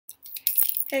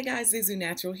Hey guys,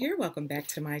 Zuzunatural here. Welcome back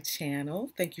to my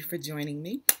channel. Thank you for joining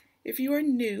me. If you are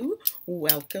new,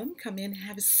 welcome. Come in,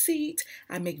 have a seat.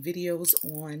 I make videos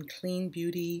on clean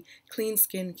beauty, clean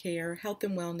skincare, health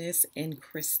and wellness, and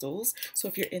crystals. So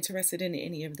if you're interested in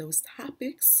any of those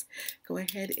topics, go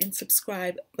ahead and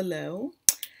subscribe below.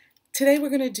 Today we're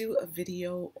going to do a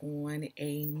video on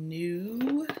a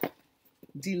new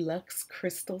deluxe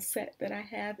crystal set that I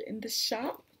have in the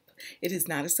shop. It is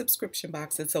not a subscription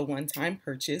box, it's a one-time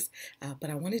purchase,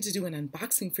 but I wanted to do an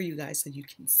unboxing for you guys so you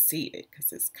can see it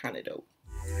because it's kind of dope.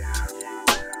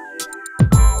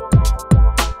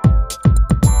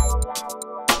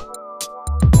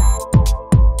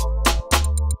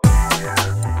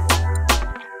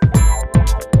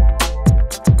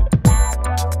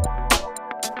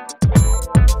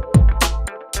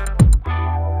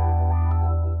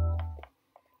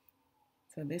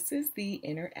 So this is the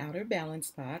Inner Outer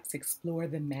Balance box, Explore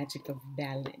the Magic of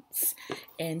Balance.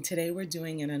 And today we're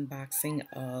doing an unboxing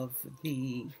of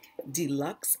the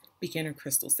Deluxe Beginner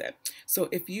Crystal Set. So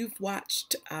if you've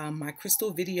watched my crystal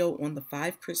video on the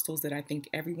 5 crystals that I think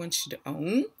everyone should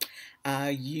own,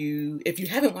 if you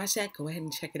haven't watched that, go ahead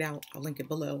and check it out. I'll link it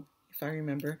below if I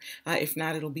remember. If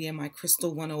not, it'll be in my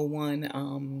Crystal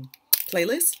 101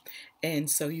 playlist, and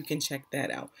so you can check that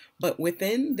out. But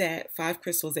within that 5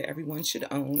 crystals that everyone should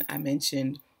own, I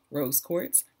mentioned rose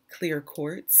quartz, clear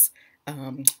quartz,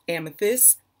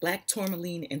 amethyst, black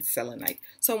tourmaline, and selenite.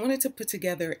 So I wanted to put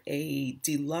together a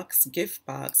deluxe gift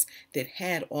box that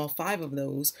had all 5 of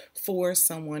those for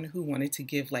someone who wanted to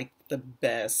give like the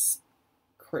best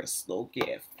crystal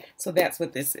gift. So that's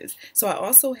what this is. So I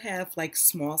also have like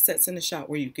small sets in the shop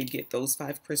where you could get those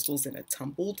 5 crystals in a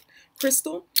tumbled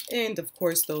crystal, and of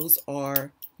course those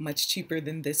are much cheaper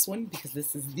than this one because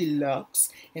this is deluxe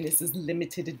and this is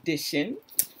limited edition.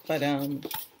 But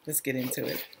let's get into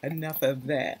it. Enough of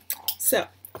that. So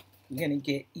you're gonna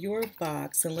get your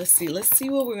box and let's see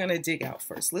what we're gonna dig out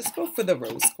first. Let's go for the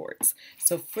rose quartz.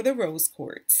 So for the rose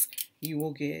quartz, you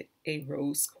will get a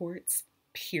rose quartz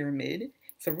pyramid.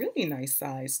 It's a really nice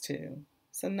size too.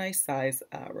 It's a nice size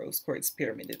rose quartz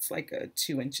pyramid. It's like a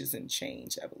 2 inches and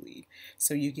change, I believe.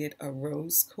 So you get a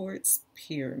rose quartz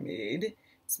pyramid.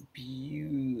 It's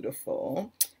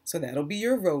beautiful. So that'll be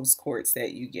your rose quartz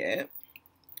that you get.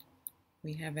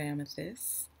 We have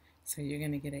amethyst. So you're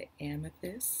going to get an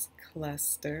amethyst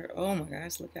cluster. Oh my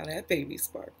gosh, look how that baby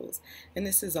sparkles. And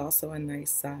this is also a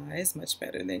nice size, much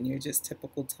better than your just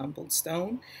typical tumbled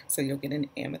stone. So you'll get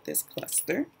an amethyst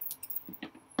cluster.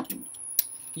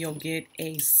 You'll get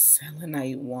a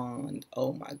selenite wand.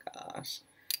 Oh my gosh,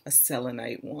 a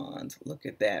selenite wand. Look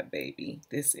at that, baby.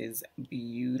 This is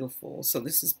beautiful. So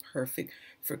this is perfect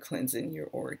for cleansing your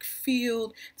auric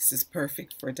field. This is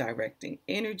perfect for directing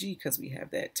energy because we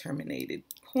have that terminated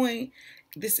point.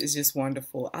 This is just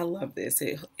wonderful. I love this.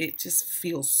 It just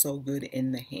feels so good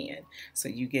in the hand. So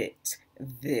you get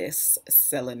this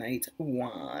selenite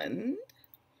wand.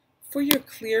 For your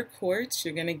clear quartz,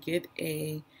 you're going to get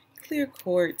a clear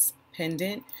quartz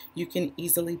pendant. You can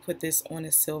easily put this on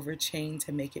a silver chain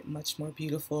to make it much more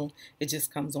beautiful. It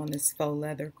just comes on this faux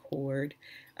leather cord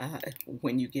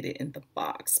when you get it in the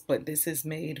box. But this is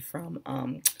made from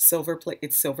silver plate.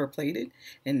 It's silver plated,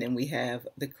 and then we have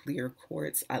the clear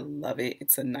quartz. I love it.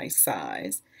 It's a nice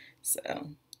size. So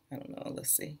I don't know.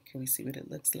 Let's see. Can we see what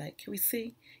it looks like? Can we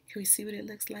see? Can we see what it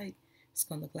looks like? It's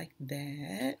gonna look like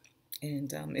that.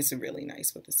 And it's really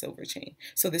nice with the silver chain.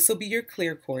 So this will be your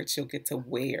clear quartz. You'll get to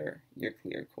wear your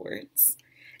clear quartz.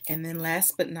 And then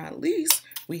last but not least,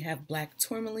 we have black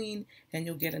tourmaline, and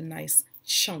you'll get a nice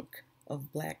chunk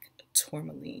of black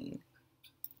tourmaline.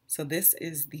 So this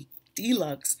is the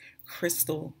deluxe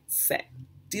crystal set.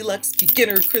 Deluxe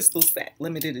Beginner Crystal Set,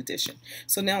 limited edition.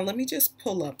 So now let me just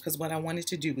pull up, because what I wanted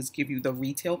to do was give you the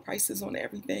retail prices on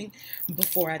everything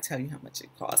before I tell you how much it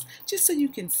costs, just so you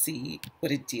can see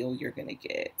what a deal you're going to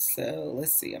get. So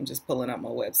let's see, I'm just pulling up my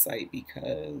website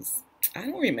because I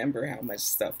don't remember how much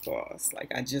stuff costs.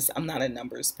 Like I'm not a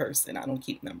numbers person. I don't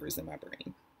keep numbers in my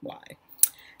brain. Why?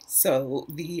 So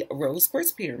the rose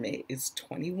quartz pyramid is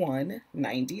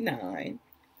 $21.99.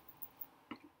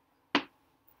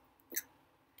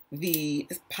 The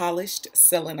polished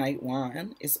selenite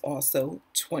wand is also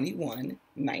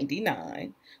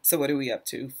 $21.99. So what are we up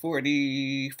to?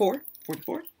 44?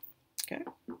 Okay.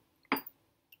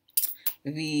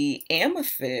 The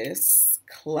amethyst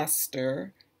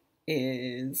cluster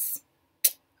is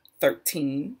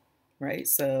 13, right?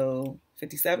 So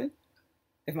 57.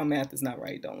 If my math is not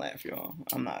right, don't laugh, y'all.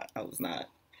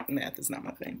 Math is not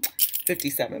my thing.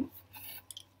 57.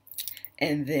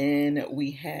 And then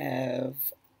we have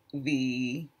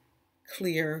the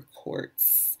clear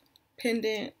quartz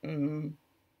pendant.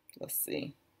 Let's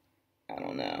see. I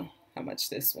don't know how much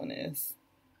this one is.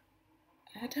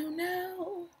 I don't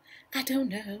know. I don't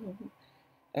know.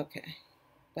 Okay.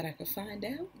 But I can find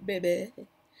out, baby.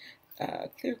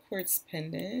 Clear quartz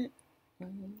pendant. Where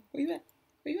you at?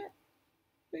 Where you at?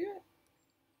 Where you at?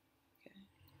 Okay.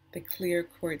 The clear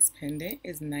quartz pendant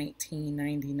is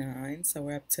 $19.99. So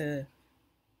we're up to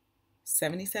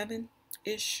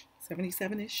 77-ish.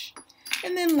 77-ish.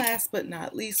 And then last but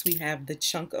not least, we have the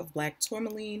chunk of black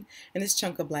tourmaline, and this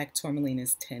chunk of black tourmaline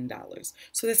is $10.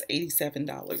 So that's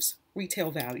 $87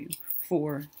 retail value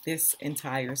for this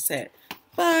entire set.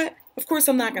 But of course,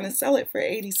 I'm not going to sell it for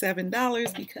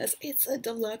 $87 because it's a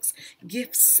deluxe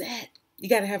gift set. You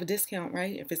got to have a discount,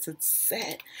 right? If it's a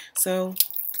set. So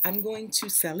I'm going to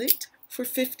sell it for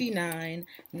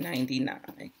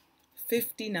 $59.99.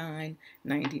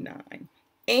 $59.99.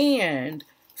 And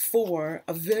for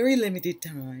a very limited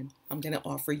time, I'm going to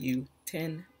offer you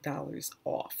 $10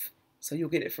 off. So you'll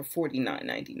get it for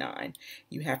 $49.99.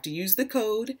 You have to use the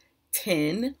code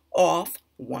 10 off,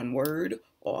 one word,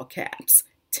 all caps,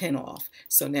 10 off.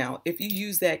 So now if you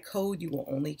use that code, you will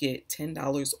only get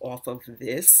 $10 off of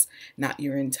this, not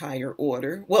your entire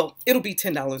order. Well, it'll be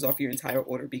 $10 off your entire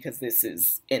order because this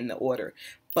is in the order.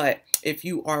 But if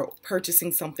you are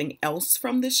purchasing something else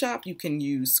from the shop, you can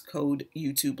use code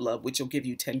YouTubeLove, which will give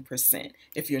you 10%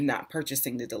 if you're not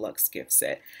purchasing the deluxe gift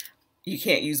set. You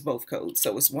can't use both codes,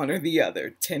 so it's one or the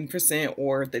other, 10%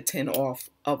 or the 10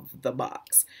 off of the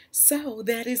box. So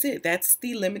that is it. That's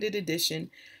the limited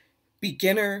edition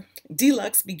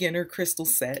deluxe beginner crystal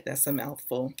set. That's a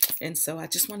mouthful. And so I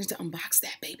just wanted to unbox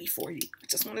that baby for you. I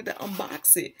just wanted to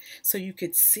unbox it so you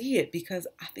could see it because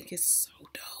I think it's so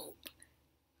dope.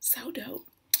 So dope.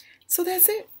 So that's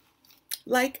it.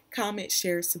 Like, comment,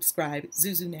 share, subscribe.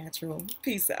 Zuzunatural.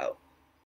 Peace out.